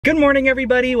Good morning,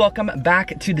 everybody. Welcome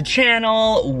back to the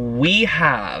channel. We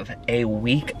have a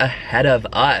week ahead of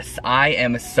us. I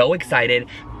am so excited.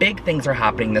 Big things are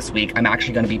happening this week. I'm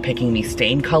actually gonna be picking the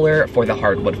stain color for the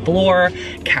hardwood floor.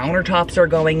 Countertops are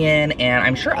going in, and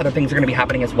I'm sure other things are gonna be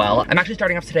happening as well. I'm actually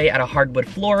starting off today at a hardwood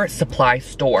floor supply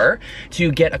store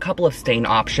to get a couple of stain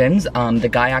options. The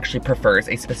guy actually prefers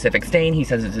a specific stain. He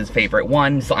says it's his favorite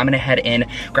one. So I'm gonna head in,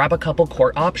 grab a couple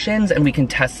quart options, and we can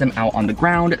test them out on the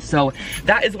ground. So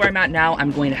that is where I'm at now.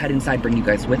 I'm going to head inside, bring you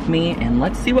guys with me, and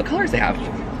let's see what colors they have.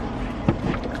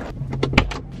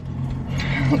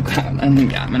 Oh God,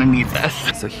 yeah, I'm gonna need this.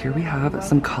 So here we have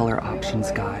some color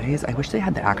options, guys. I wish they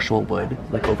had the actual wood,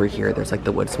 like over here, there's like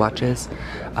the wood swatches.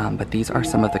 But these are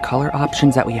some of the color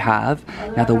options that we have.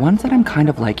 Now the ones that I'm kind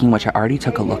of liking, which I already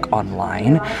took a look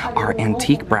online, are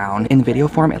antique brown. In video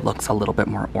form, it looks a little bit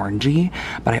more orangey,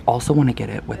 but I also wanna get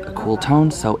it with a cool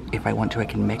tone, so if I want to, I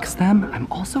can mix them. I'm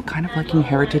also kind of liking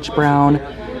heritage brown.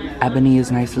 Ebony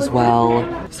is nice as well.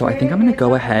 So I think I'm gonna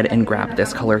go ahead and grab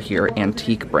this color here,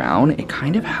 antique brown. It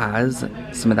kind of has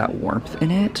some of that warmth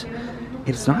in it.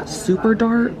 It's not super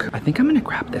dark. I think I'm gonna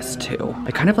grab this too.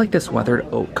 I kind of like this weathered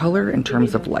oak color in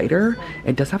terms of lighter.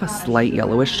 It does have a slight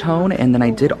yellowish tone, and then I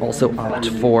did also opt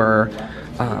for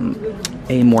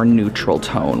a more neutral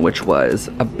tone, which was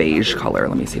a beige color.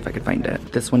 Let me see if I could find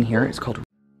it. This one here is called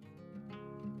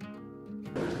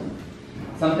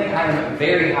Something I'm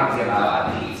very happy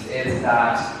about, at least, is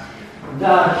that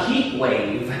the heat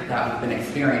wave that we've been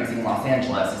experiencing in Los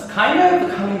Angeles is kind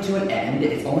of coming to an end.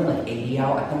 It's only like 80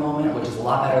 out at the moment, which is a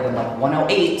lot better than like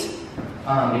 108,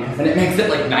 because then it makes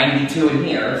it like 92 in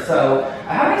here. So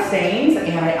I have my stains,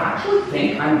 and I actually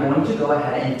think I'm going to go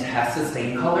ahead and test the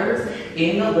stain colors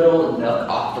in the little nook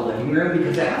off the living room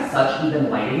because it has such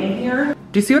even lighting in here.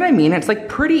 Do you see what I mean? It's like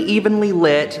pretty evenly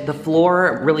lit. The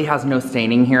floor really has no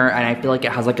staining here, and I feel like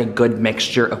it has like a good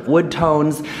mixture of wood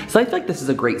tones. So I feel like this is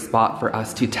a great spot for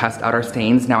us to test out our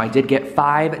stains. Now I did get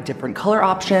 5 different color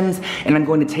options, and I'm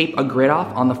going to tape a grid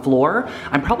off on the floor.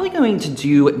 I'm probably going to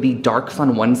do the darks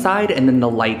on one side and then the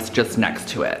lights just next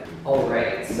to it. All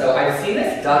right, so I've seen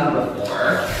this done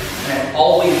before, and I've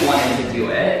always wanted to do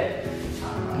it.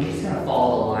 I'm just gonna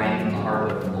follow the line from the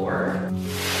hardwood floor.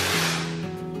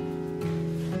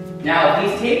 Now, if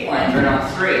these tape lines are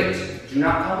not straight, do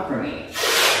not come for me.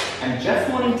 I'm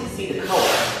just wanting to see the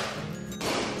color.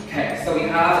 Okay, so we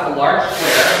have a large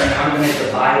square, and I'm going to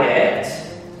divide it,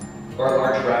 or a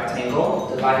large rectangle,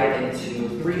 divide it into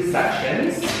 3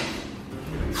 sections.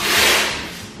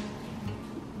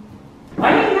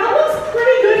 I mean, that looks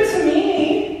pretty good to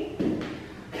me.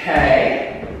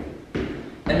 Okay.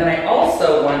 And then I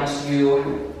also want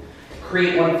to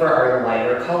create one for our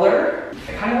lighter color.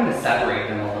 I kind of want to separate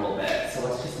them a little bit, so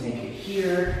let's just make it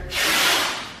here.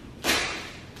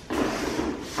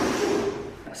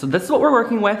 So this is what we're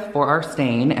working with for our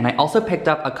stain, and I also picked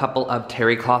up a couple of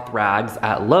terry cloth rags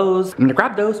at Lowe's. I'm gonna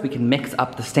grab those, we can mix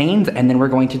up the stains, and then we're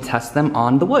going to test them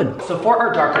on the wood. So for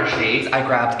our darker shades, I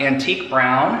grabbed antique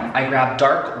brown, I grabbed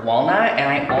dark walnut, and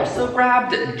I also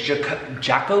grabbed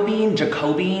Jacobine.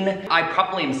 I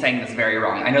probably am saying this very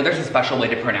wrong. I know there's a special way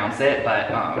to pronounce it,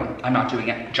 but I'm not doing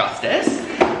it justice.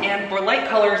 And for light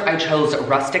colors, I chose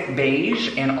rustic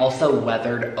beige and also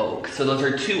weathered oak. So those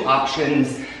are 2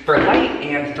 options for light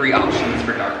and 3 options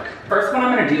for dark. First one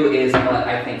I'm gonna do is what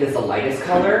I think is the lightest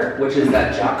color, which is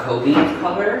that Jacobine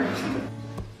color.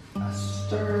 A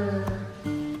stir.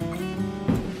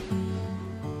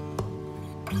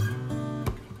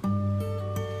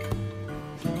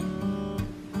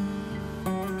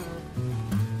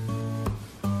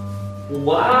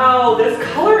 Wow, this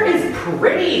color is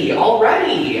pretty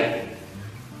already.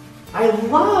 I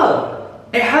love.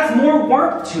 It has more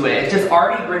warmth to it. It's just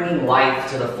already bringing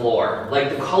life to the floor. Like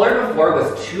the color before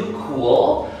was too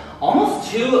cool,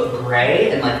 almost too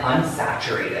gray and like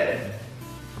unsaturated.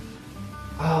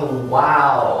 Oh,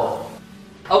 wow.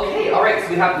 Okay, all right, so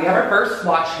we have our first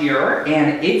swatch here,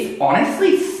 and it's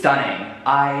honestly stunning.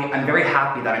 I'm very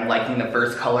happy that I'm liking the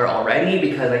first color already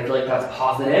because I feel like that's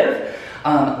positive.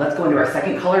 Let's go into our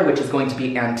second color, which is going to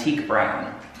be antique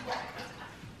brown.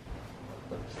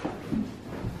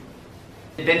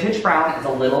 The vintage brown is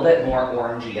a little bit more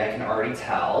orangey, I can already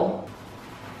tell.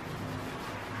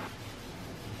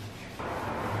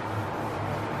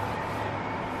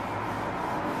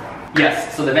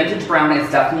 Yes, so the vintage brown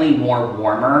is definitely more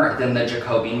warmer than the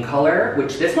Jacobine color,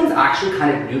 which this one's actually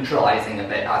kind of neutralizing a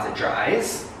bit as it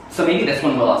dries. So maybe this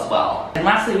one will as well. And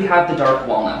lastly, we have the dark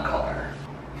walnut color.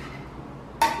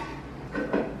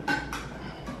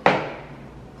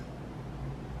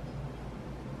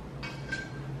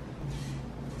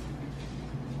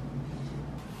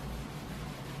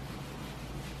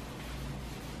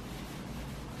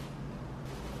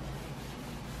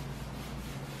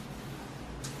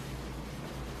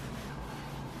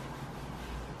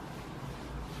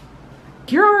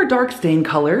 our dark stain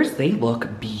colors, they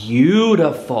look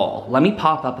beautiful. Let me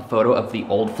pop up a photo of the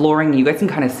old flooring. You guys can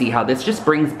kind of see how this just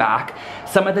brings back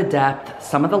some of the depth,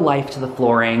 some of the life to the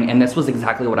flooring, and this was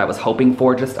exactly what I was hoping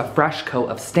for, just a fresh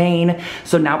coat of stain.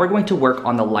 So now we're going to work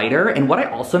on the lighter, and what I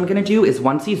also am gonna do is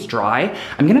once these dry,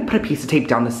 I'm gonna put a piece of tape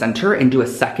down the center and do a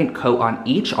second coat on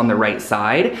each on the right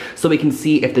side so we can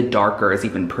see if the darker is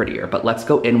even prettier. But let's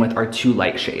go in with our 2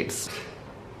 light shades.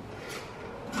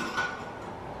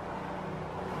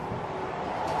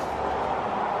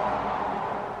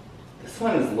 This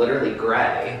one is literally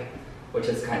gray, which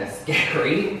is kind of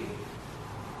scary.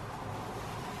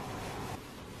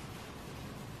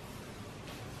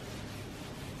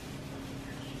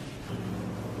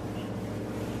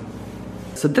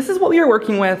 So this is what we are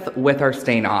working with our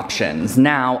stain options.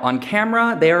 Now, on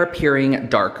camera, they are appearing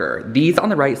darker. These on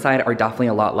the right side are definitely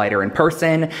a lot lighter in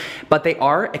person, but they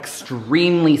are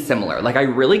extremely similar. Like, I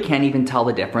really can't even tell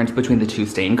the difference between the 2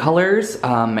 stain colors.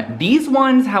 These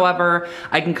ones, however,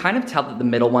 I can kind of tell that the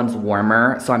middle one's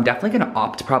warmer, so I'm definitely gonna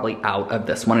opt probably out of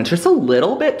this one. It's just a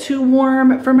little bit too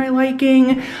warm for my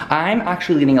liking. I'm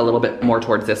actually leaning a little bit more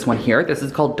towards this one here. This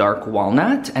is called Dark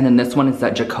Walnut, and then this one is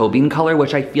that Jacobean color,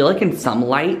 which I feel like in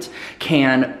some light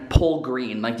can pull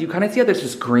green. Like, do you kind of see how there's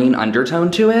this green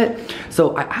undertone to it?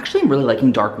 So I actually am really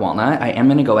liking Dark Walnut. I am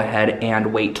gonna go ahead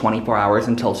and wait 24 hours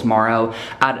until tomorrow,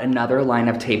 add another line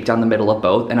of tape down the middle of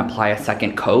both, and apply a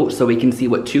second coat so we can see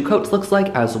what 2 coats looks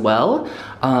like as well.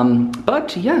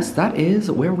 But yes, that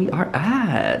is where we are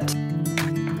at.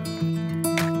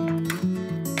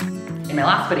 In my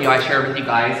last video, I shared with you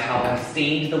guys how I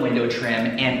stained the window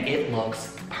trim, and it looks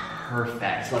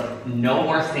perfect. Like, no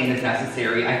more stain is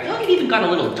necessary. I feel like it even got a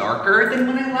little darker than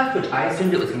when I left, which I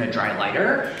assumed it was gonna dry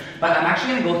lighter. But I'm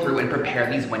actually gonna go through and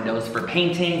prepare these windows for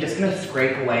painting. Just gonna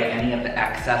scrape away any of the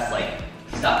excess, like,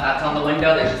 stuff that's on the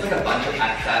window. There's just like a bunch of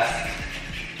excess,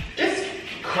 just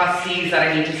crusties that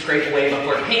I need to scrape away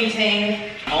before painting.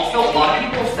 Also, a lot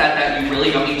of people said that you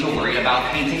really don't need to worry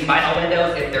about painting vinyl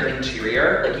windows if they're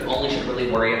interior. Like, you only should really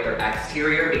worry if they're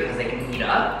exterior because they can heat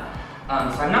up.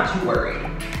 So I'm not too worried.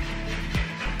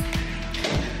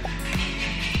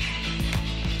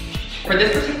 For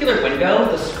this particular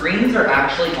window, the screens are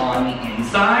actually on the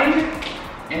inside,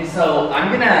 and so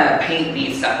I'm gonna paint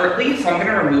these separately, so I'm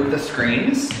gonna remove the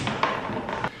screens.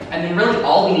 And then really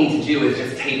all we need to do is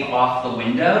just tape off the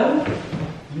window.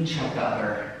 Let me check the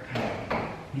other. I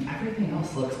mean, everything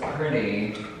else looks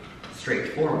pretty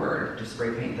straightforward. Just spray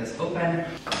paint this open.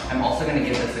 I'm also gonna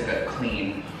give this a good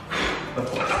clean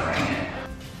before spraying it.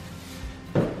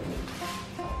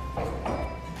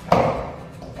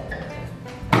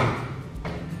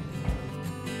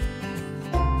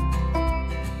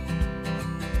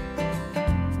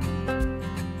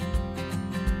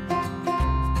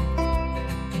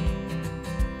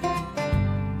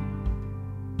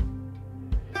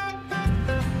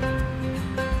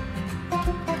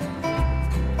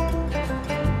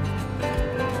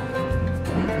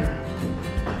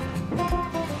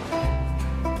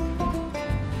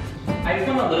 I just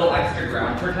want a little extra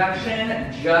ground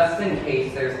protection just in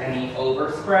case there's any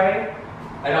overspray.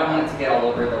 I don't want it to get all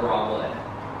over the raw wood.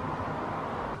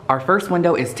 Our first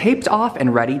window is taped off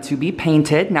and ready to be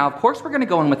painted. Now, of course, we're gonna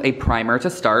go in with a primer to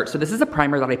start. So this is a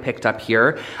primer that I picked up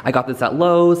here. I got this at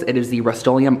Lowe's. It is the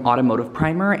Rust-Oleum Automotive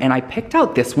Primer, and I picked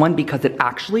out this one because it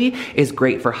actually is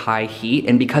great for high heat,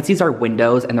 and because these are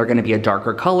windows and they're gonna be a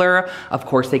darker color, of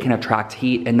course they can attract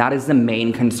heat, and that is the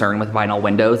main concern with vinyl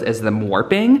windows, is them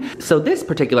warping. So this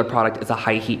particular product is a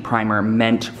high heat primer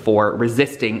meant for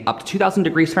resisting up to 2000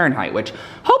 degrees Fahrenheit, which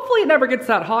hopefully it never gets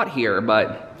that hot here,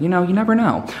 but you know, you never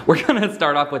know. We're gonna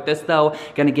start off with this though,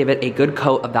 gonna give it a good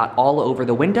coat of that all over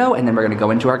the window, and then we're gonna go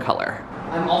into our color.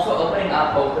 I'm also opening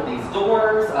up both of these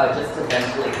doors just to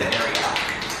ventilate the area.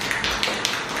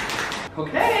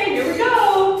 Okay, here we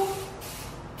go.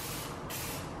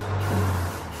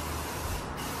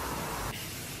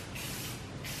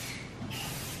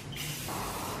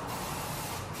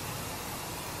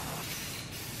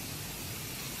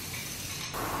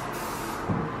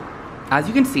 As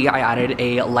you can see, I added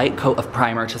a light coat of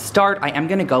primer to start. I am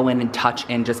gonna go in and touch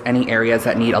in just any areas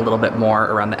that need a little bit more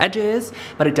around the edges,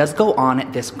 but it does go on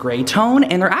this gray tone,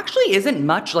 and there actually isn't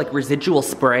much like residual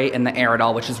spray in the air at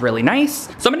all, which is really nice.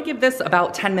 So I'm gonna give this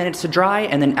about 10 minutes to dry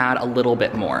and then add a little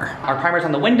bit more. Our primer's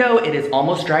on the window, it is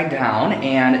almost dried down,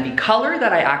 and the color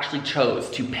that I actually chose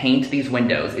to paint these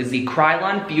windows is the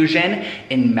Krylon Fusion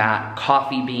in Matte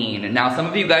Coffee Bean. Now, some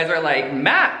of you guys are like,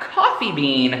 Matte Coffee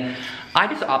Bean? I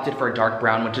just opted for a dark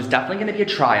brown, which is definitely gonna be a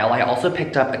trial. I also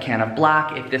picked up a can of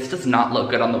black if this does not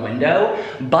look good on the window,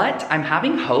 but I'm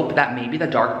having hope that maybe the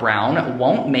dark brown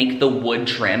won't make the wood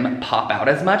trim pop out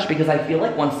as much, because I feel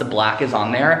like once the black is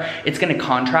on there, it's gonna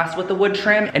contrast with the wood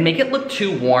trim and make it look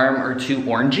too warm or too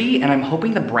orangey, and I'm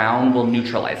hoping the brown will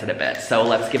neutralize it a bit. So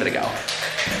let's give it a go.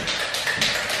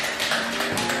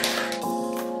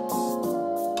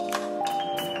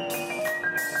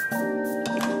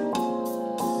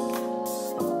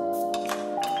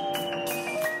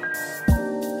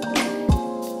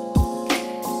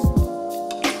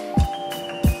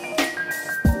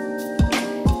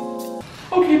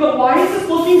 Okay, but why is this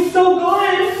looking so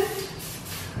good?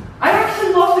 I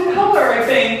actually love the color, I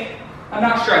think. I'm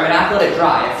not sure, I'm gonna have to let it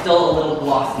dry. It's still a little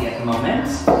glossy at the moment.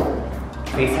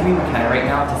 FaceTiming McKenna right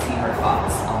now to see her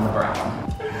thoughts on the brown.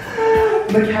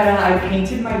 McKenna, I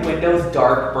painted my windows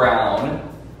dark brown.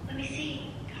 Let me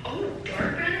see. Oh,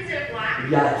 dark brown instead of black?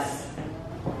 Yes.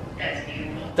 That's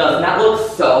beautiful. Doesn't that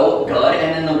look so good?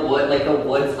 And then the wood, like the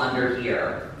wood's under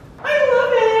here. I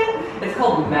love it. It's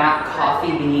called matte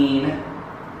coffee bean.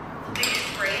 Did you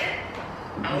spray it?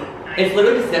 Oh, nice. It's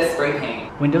literally just this spray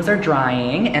paint. Windows are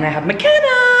drying and I have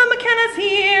McKenna. McKenna's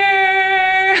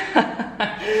here.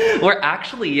 We're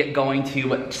actually going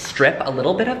to strip a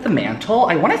little bit of the mantle.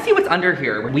 I want to see what's under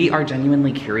here. We are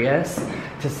genuinely curious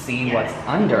to see what's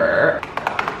under.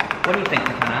 What do you think,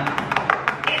 McKenna?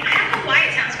 I don't know why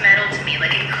it sounds metal to me.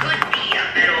 Like it could be a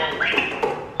metal, like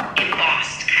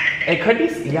embossed kind of thing. It could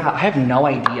be, yeah, I have no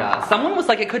idea. Someone was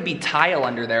like, it could be tile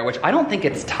under there, which I don't think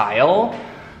it's tile,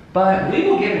 but we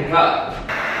will give it a go.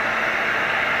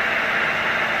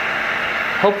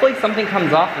 Hopefully something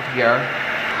comes off of here.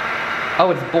 Oh,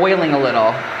 it's boiling a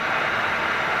little.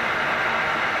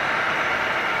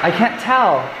 I can't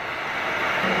tell.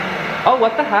 Oh,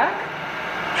 what the heck?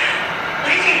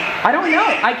 What is it? I don't know,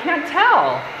 I can't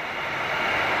tell.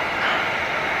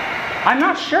 I'm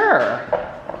not sure.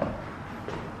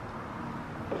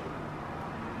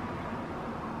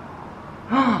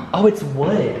 Oh, it's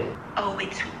wood. Oh,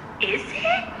 is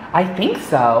it? I think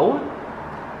so.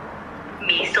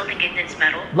 Me still thinking it's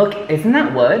metal. Look, isn't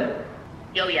that wood?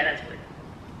 Oh yeah, that's wood.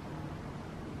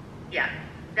 Yeah,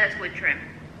 that's wood trim.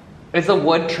 It's a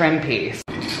wood trim piece.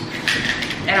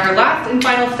 And our last and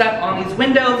final step on these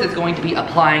windows is going to be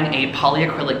applying a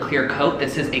polyacrylic clear coat.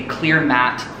 This is a clear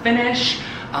matte finish.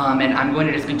 And I'm going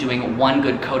to just be doing one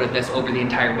good coat of this over the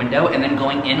entire window and then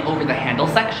going in over the handle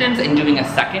sections and doing a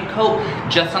second coat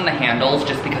just on the handles,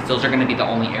 just because those are going to be the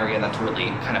only area that's really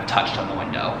kind of touched on the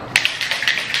window.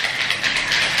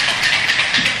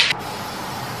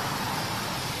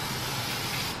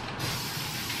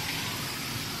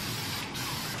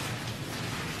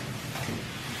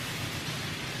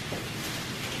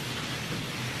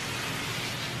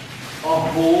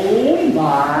 Oh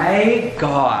my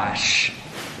gosh.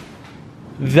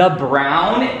 The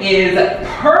brown is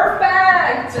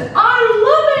perfect! I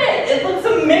love it! It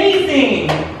looks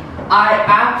amazing! I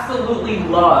absolutely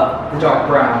love the dark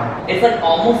brown. It's like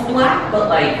almost black, but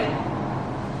like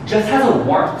just has a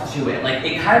warmth to it. Like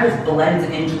it kind of just blends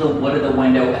into the wood of the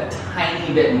window a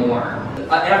tiny bit more.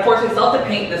 And of course I still have to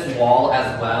paint this wall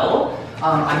as well.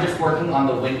 I'm just working on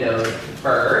the windows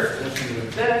first. Let's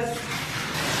remove this.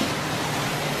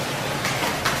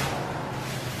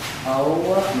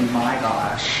 Oh my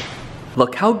gosh.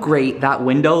 Look how great that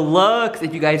window looks.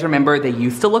 If you guys remember, they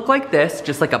used to look like this,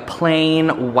 just like a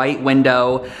plain white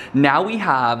window. Now we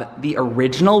have the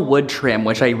original wood trim,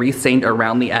 which I restained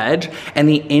around the edge, and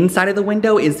the inside of the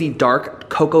window is the dark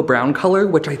cocoa brown color,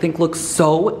 which I think looks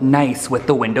so nice with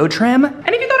the window trim. And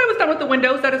if you thought I was done with the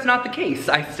windows, that is not the case.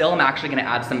 I still am actually gonna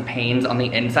add some panes on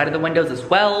the inside of the windows as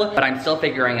well, but I'm still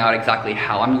figuring out exactly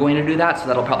how I'm going to do that, so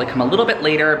that'll probably come a little bit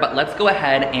later, but let's go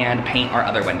ahead and paint our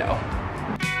other window.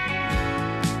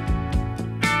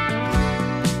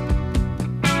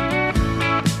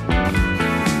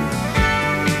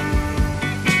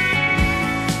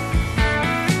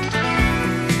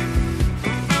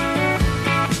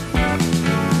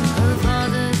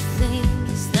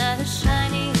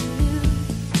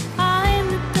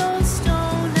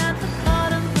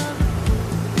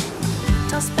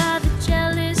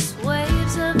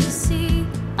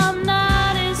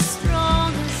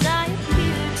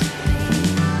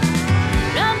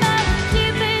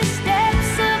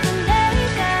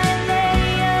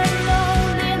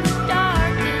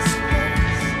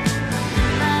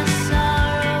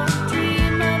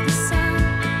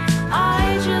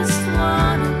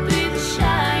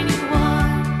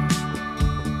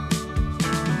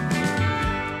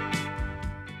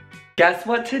 Guess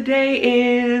what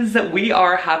today is? We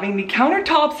are having the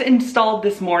countertops installed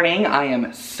this morning. I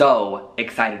am so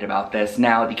excited about this.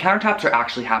 Now, the countertops are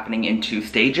actually happening in 2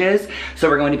 stages. So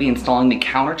we're going to be installing the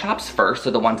countertops first,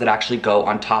 so the ones that actually go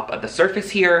on top of the surface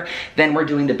here. Then we're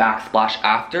doing the backsplash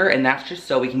after, and that's just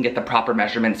so we can get the proper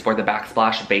measurements for the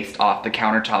backsplash based off the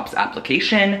countertops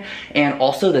application. And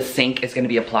also the sink is gonna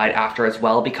be applied after as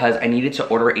well, because I needed to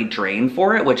order a drain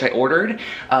for it, which I ordered,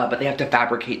 but they have to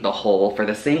fabricate the hole for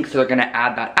the sink. So they're gonna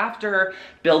add that after,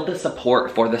 build the support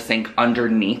for the sink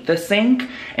underneath the sink,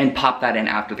 and pop that in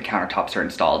after the countertops are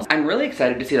installed. I'm really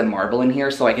excited to see the marble in here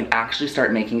so I can actually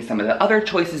start making some of the other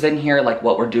choices in here, like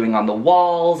what we're doing on the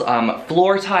walls.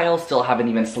 Floor tiles, still haven't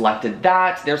even selected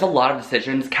that. There's a lot of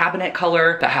decisions, cabinet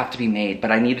color, that have to be made,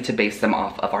 but I needed to base them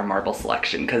off of our marble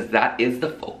selection because that is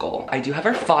the focal. I do have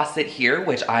our faucet here,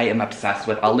 which I am obsessed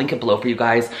with. I'll link it below for you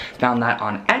guys. Found that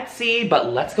on Etsy,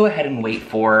 but let's go ahead and wait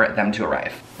for them to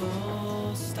arrive.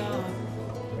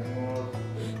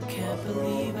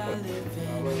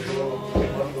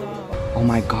 Oh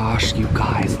my gosh, you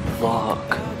guys,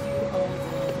 look.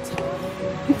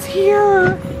 It's here,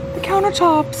 the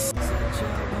countertops.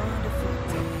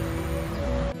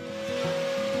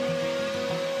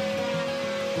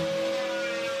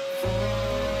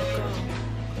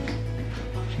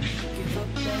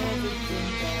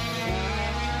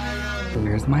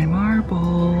 There's my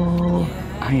marble.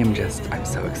 I'm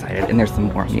so excited. And there's some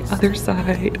more on the other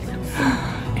side.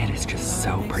 And it's just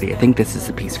so pretty. I think this is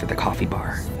a piece for the coffee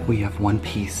bar. We have one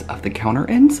piece of the counter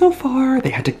in so far. They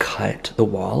had to cut the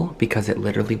wall because it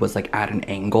literally was like at an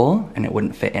angle and it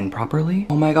wouldn't fit in properly.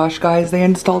 Oh my gosh, guys, they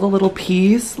installed a little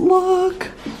piece. Look,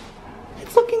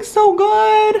 it's looking so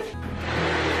good.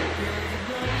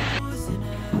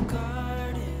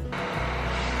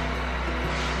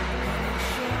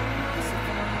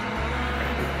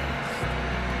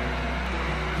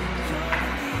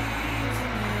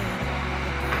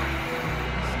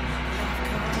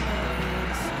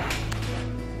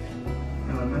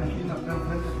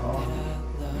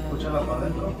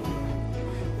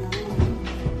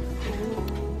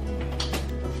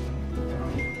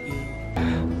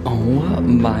 Oh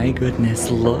my goodness,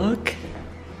 look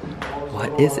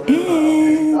what is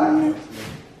in.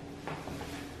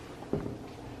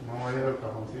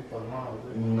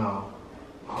 No.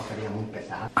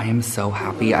 I am so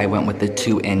happy I went with the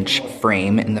 2-inch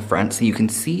frame in the front, so you can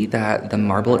see that the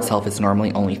marble itself is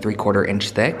normally only 3/4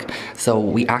 inch thick. So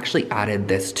we actually added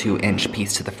this 2-inch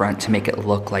piece to the front to make it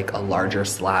look like a larger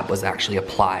slab was actually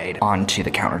applied onto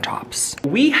the countertops.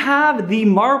 We have the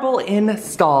marble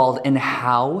installed, and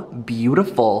how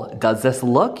beautiful does this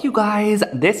look, you guys?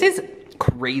 This is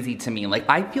crazy to me. Like,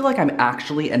 I feel like I'm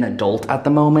actually an adult at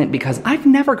the moment because I've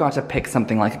never got to pick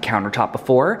something like a countertop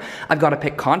before. I've got to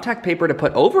pick contact paper to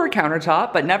put over a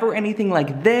countertop, but never anything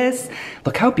like this.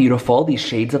 Look how beautiful these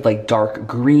shades of like dark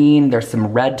green. There's some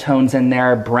red tones in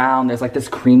there, brown. There's like this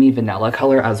creamy vanilla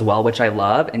color as well, which I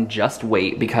love. And just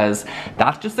wait, because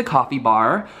that's just a coffee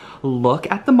bar.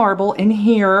 Look at the marble in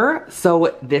here.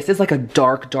 So this is like a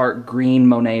dark, dark green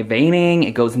Monet veining.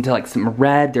 It goes into like some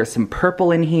red. There's some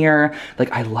purple in here.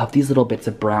 Like, I love these little bits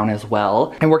of brown as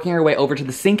well. And working our way over to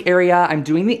the sink area, I'm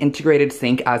doing the integrated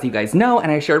sink, as you guys know, and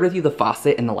I shared with you the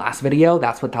faucet in the last video.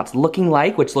 That's what that's looking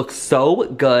like, which looks so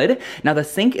good. Now the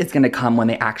sink is gonna come when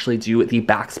they actually do the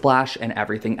backsplash and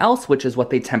everything else, which is what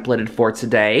they templated for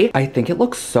today. I think it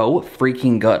looks so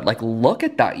freaking good. Like, look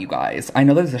at that, you guys. I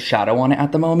know there's a shadow on it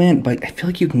at the moment, but I feel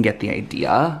like you can get the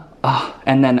idea.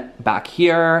 And then back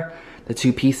here, the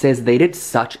 2 pieces, they did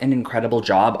such an incredible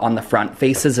job on the front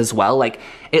faces as well. Like,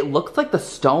 it looked like the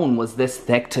stone was this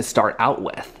thick to start out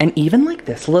with. And even like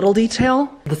this little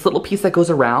detail, this little piece that goes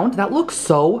around, that looks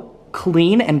so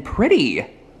clean and pretty.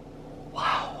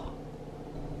 Wow.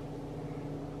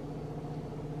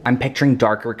 I'm picturing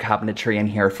darker cabinetry in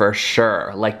here for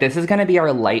sure. Like, this is gonna be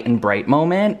our light and bright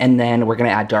moment, and then we're gonna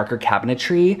add darker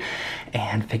cabinetry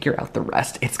and figure out the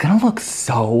rest. It's gonna look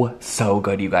so, so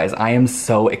good, you guys. I am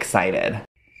so excited.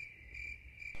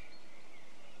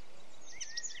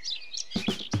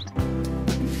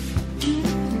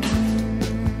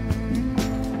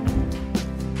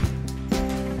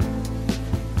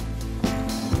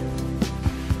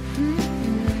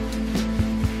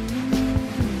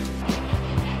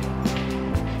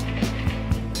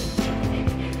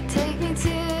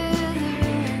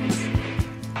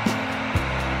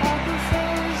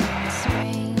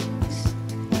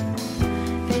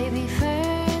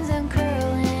 Curls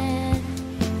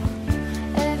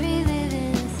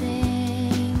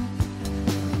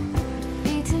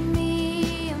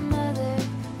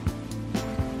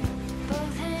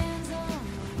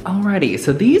Alrighty,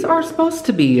 so these are supposed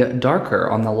to be darker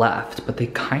on the left, but they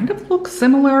kind of look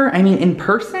similar. I mean, in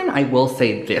person, I will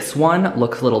say this one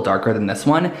looks a little darker than this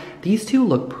one. These two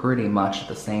look pretty much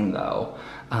the same though.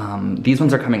 These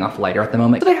ones are coming off lighter at the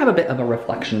moment, so they have a bit of a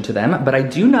reflection to them, but I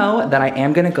do know that I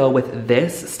am gonna go with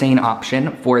this stain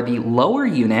option for the lower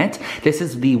unit. This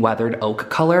is the weathered oak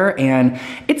color, and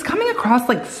it's coming across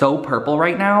like so purple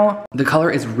right now. The color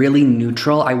is really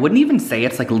neutral. I wouldn't even say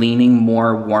it's like leaning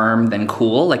more warm than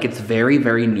cool. Like it's very,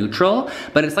 very neutral,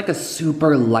 but it's like a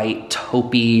super light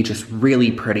taupey, just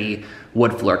really pretty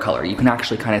wood floor color. You can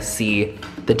actually kind of see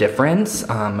the difference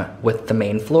with the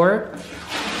main floor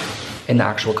in the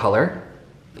actual color.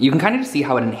 You can kind of just see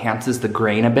how it enhances the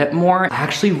grain a bit more. I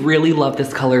actually really love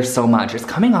this color so much. It's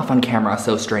coming off on camera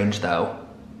so strange though.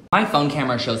 My phone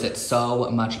camera shows it so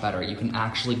much better. You can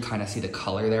actually kind of see the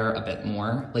color there a bit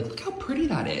more. Like, look how pretty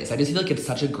that is. I just feel like it's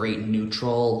such a great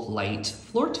neutral, light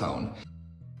floor tone.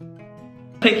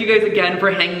 Thank you guys again for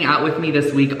hanging out with me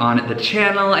this week on the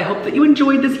channel. I hope that you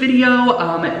enjoyed this video.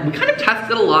 We kind of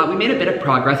tested a lot. We made a bit of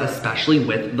progress, especially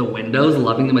with the windows,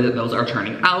 loving the way that those are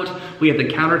turning out. We have the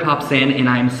countertops in, and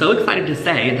I'm so excited to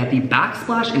say that the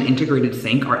backsplash and integrated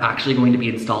sink are actually going to be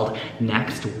installed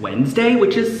next Wednesday,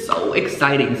 which is so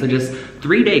exciting. So just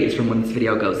 3 days from when this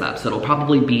video goes up. So it'll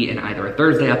probably be in either a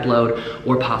Thursday upload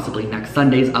or possibly next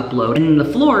Sunday's upload. And the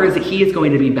floors, he is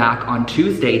going to be back on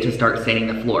Tuesday to start sanding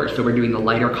the floors. So we're doing the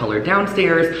lighter color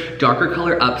downstairs, darker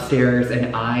color upstairs,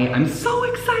 and I'm so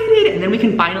excited. And then we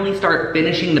can finally start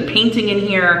finishing the painting in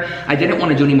here. I didn't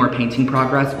want to do any more painting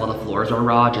progress while the floors are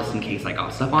raw, just in case I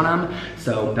got stuff on them.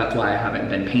 So that's why I haven't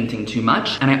been painting too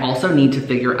much. And I also need to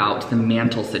figure out the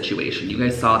mantle situation. You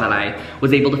guys saw that I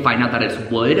was able to find out that it's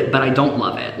wood, but I don't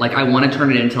love it. Like, I want to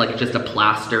turn it into like just a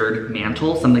plastered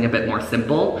mantle, something a bit more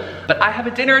simple. But I have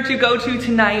a dinner to go to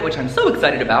tonight, which I'm so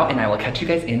excited about, and I will catch you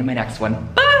guys in my next one.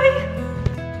 Bye!